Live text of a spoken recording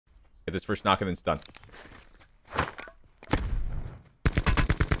Get this first knock and then stun.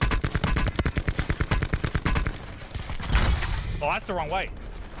 Oh, that's the wrong way.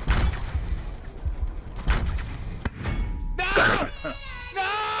 No! No!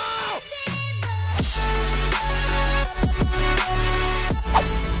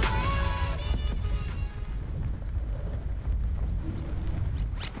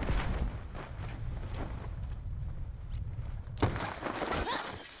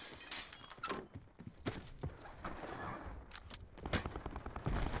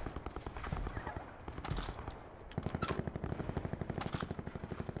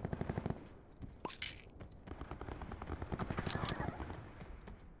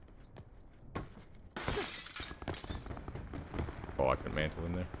 Oh, I can mantle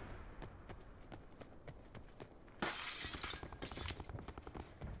in there.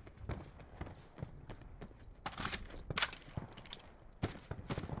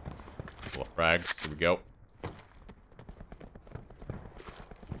 Full of frags. Here we go.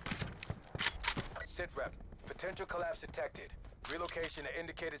 Sit rep. Potential collapse detected. Relocation to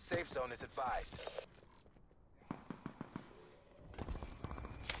indicated safe zone is advised.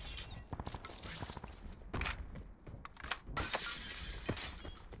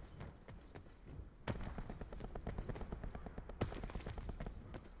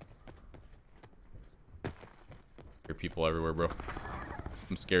 There are people everywhere, bro.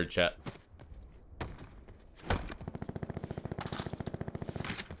 I'm scared, chat.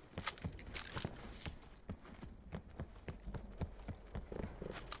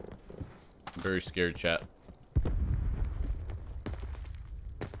 I'm very scared, chat.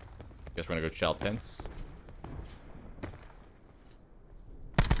 Guess we're gonna go chow tents.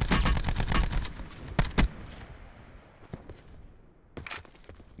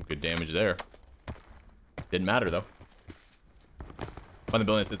 Good damage there. Didn't matter though. On the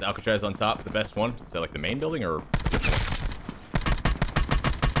building that says ALCATRAZ on top, the best one. Is that like the main building or? That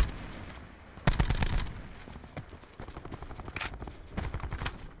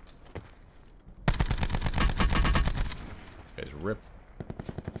guy's ripped.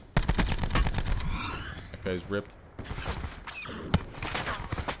 That guy's ripped.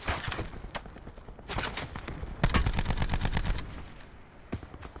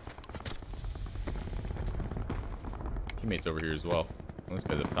 Teammates over here as well. Oh, this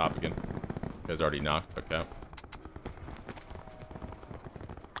guy's up top again. This guy's already knocked. Okay.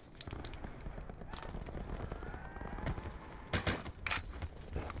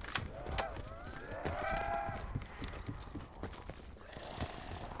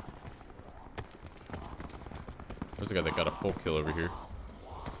 There's a guy that got a full kill over here.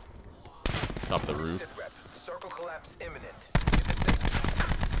 Top of the roof. Circle collapse imminent.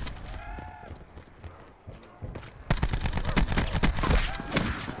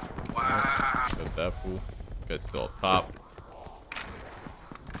 Got that fool. Guy's still up top.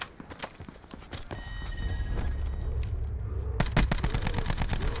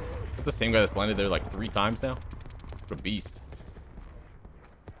 That's the same guy that's landed there like 3 times now. What a beast.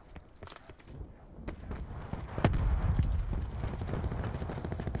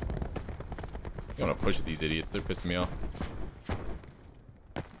 I want to push at these idiots. They're pissing me off.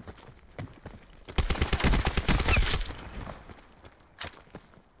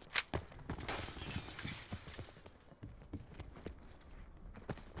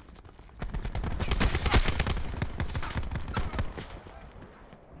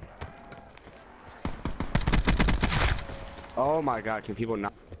 Oh my god, can people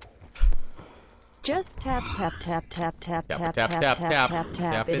not? Just tap tap tap tap tap Tap tap it, tap tap tap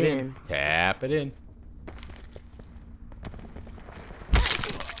tap it in. Tap it in.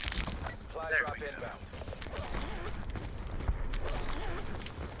 Supply drop inbound.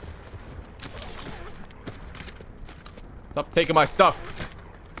 Stop taking my stuff.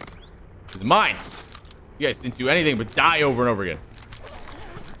 It's mine. You guys didn't do anything but die over and over again.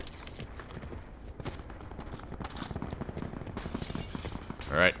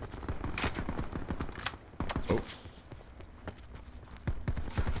 All right. Oh. You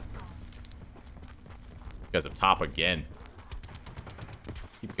guys up top again.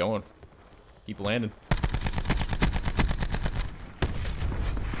 Keep going. Keep landing.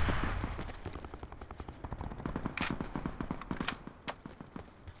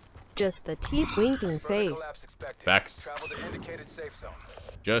 Just the teeth winking Further face. collapse expected. Facts. Travel to indicated safe zone.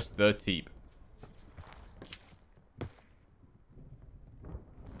 Just the TeeP.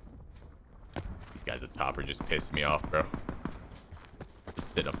 These guys up top are just pissing me off, bro.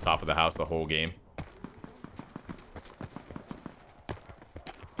 Just sitting up top of the house the whole game.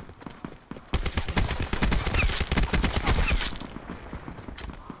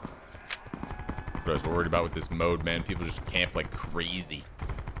 What I was worried about with this mode, man. People just camp like crazy.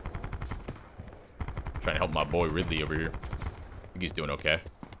 Trying to help my boy Ridley over here. I think he's doing okay.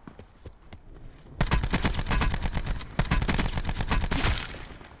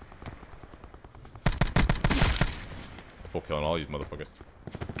 Full killing all these motherfuckers.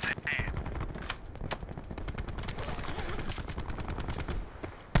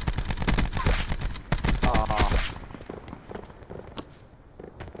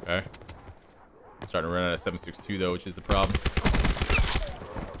 Okay. Starting to run out of 7.62 though, which is the problem.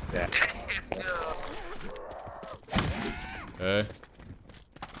 Yeah. Okay.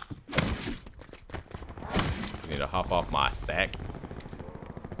 Need to hop off my sack.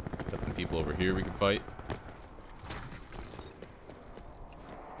 Got some people over here we can fight.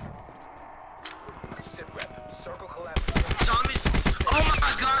 Sit rep. Circle collapse. Zombies. Oh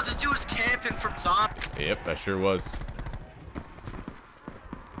my god, this dude was camping from zombies. Yep, I sure was.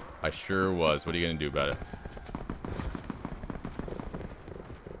 I sure was. What are you gonna do about it?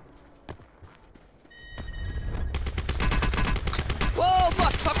 Whoa,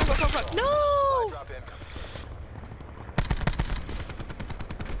 fuck. No! Drop incoming.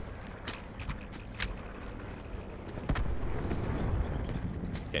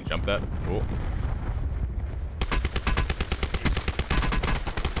 Can't jump that. Cool.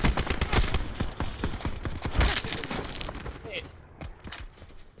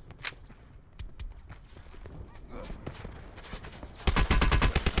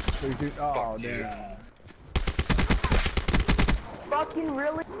 Oh, damn. Fucking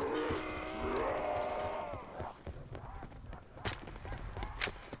really?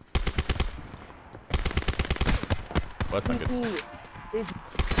 Well, that's not good.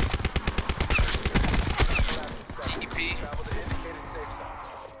 TeeP. Travel to indicated safe zone.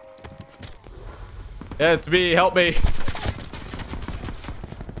 Yeah, it's me. Help me.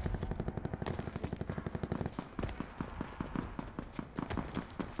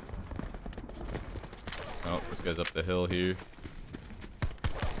 Oh, this guy's up the hill here.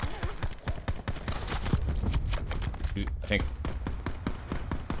 I think.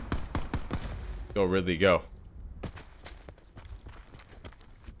 Go, Ridley, go.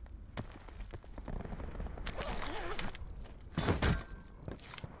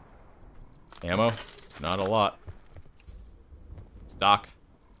 Ammo? Not a lot. Stock.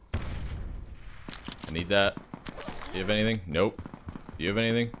 I need that. Do you have anything? Nope. Do you have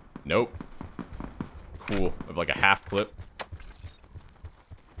anything? Nope. Cool. I have like a half clip.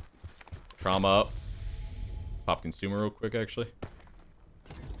 Trauma up. Pop consumer real quick, actually.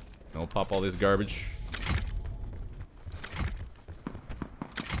 And we'll pop all this garbage.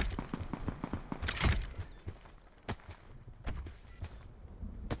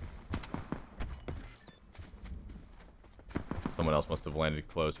 Someone else must have landed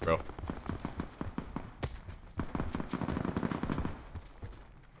close, bro.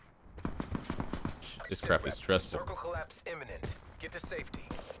 This crap is stressful. Circle collapse imminent. Get to safety.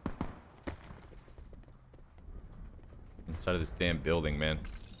 Inside of this damn building, man.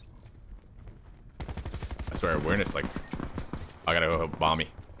 I swear, awareness, like... I gotta go bomb me.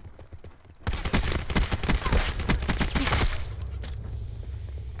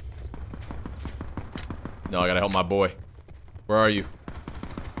 No, I gotta help my boy. Where are you?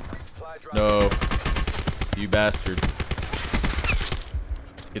 Supply drop. No. You bastard.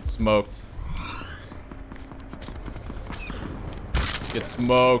 Get smoked. Get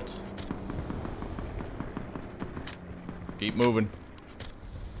smoked. Keep moving.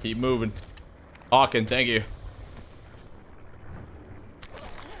 Keep moving. Hawking, thank you.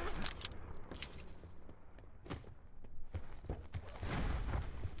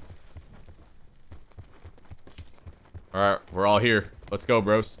 Alright, we're all here. Let's go,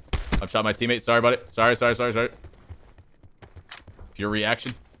 bros. I've shot my teammate. Sorry, buddy. Sorry. Your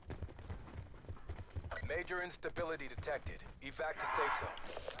reaction? Major instability detected. Evac to safe zone.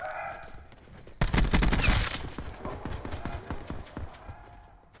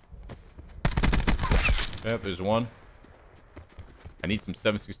 Yep, there's one. I need some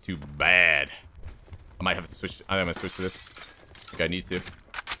 7.62 bad. I might have to switch. I think I'm gonna switch to this. I think I need to.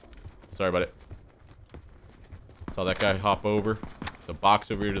 Sorry about it. Saw that guy hop over. The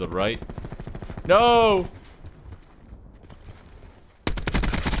box over here to the right. No!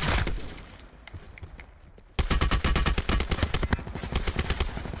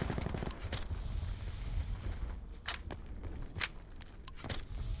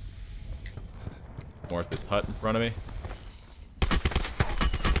 More at this hut in front of me.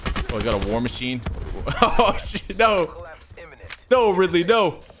 Oh, he's got a war machine. Oh, shit, no. Collapse imminent. No, Ridley, no.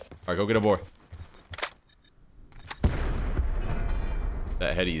 All right, go get a boar.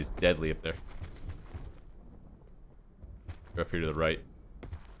 That heady is deadly up there. They're up here to the right.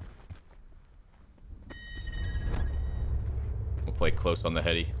 We'll play close on the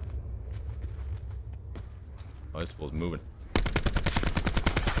heady. Oh, this fool's moving.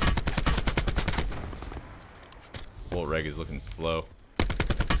 Full reg is looking slow.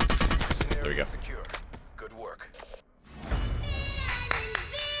 Mission There we area go. secure. Good work.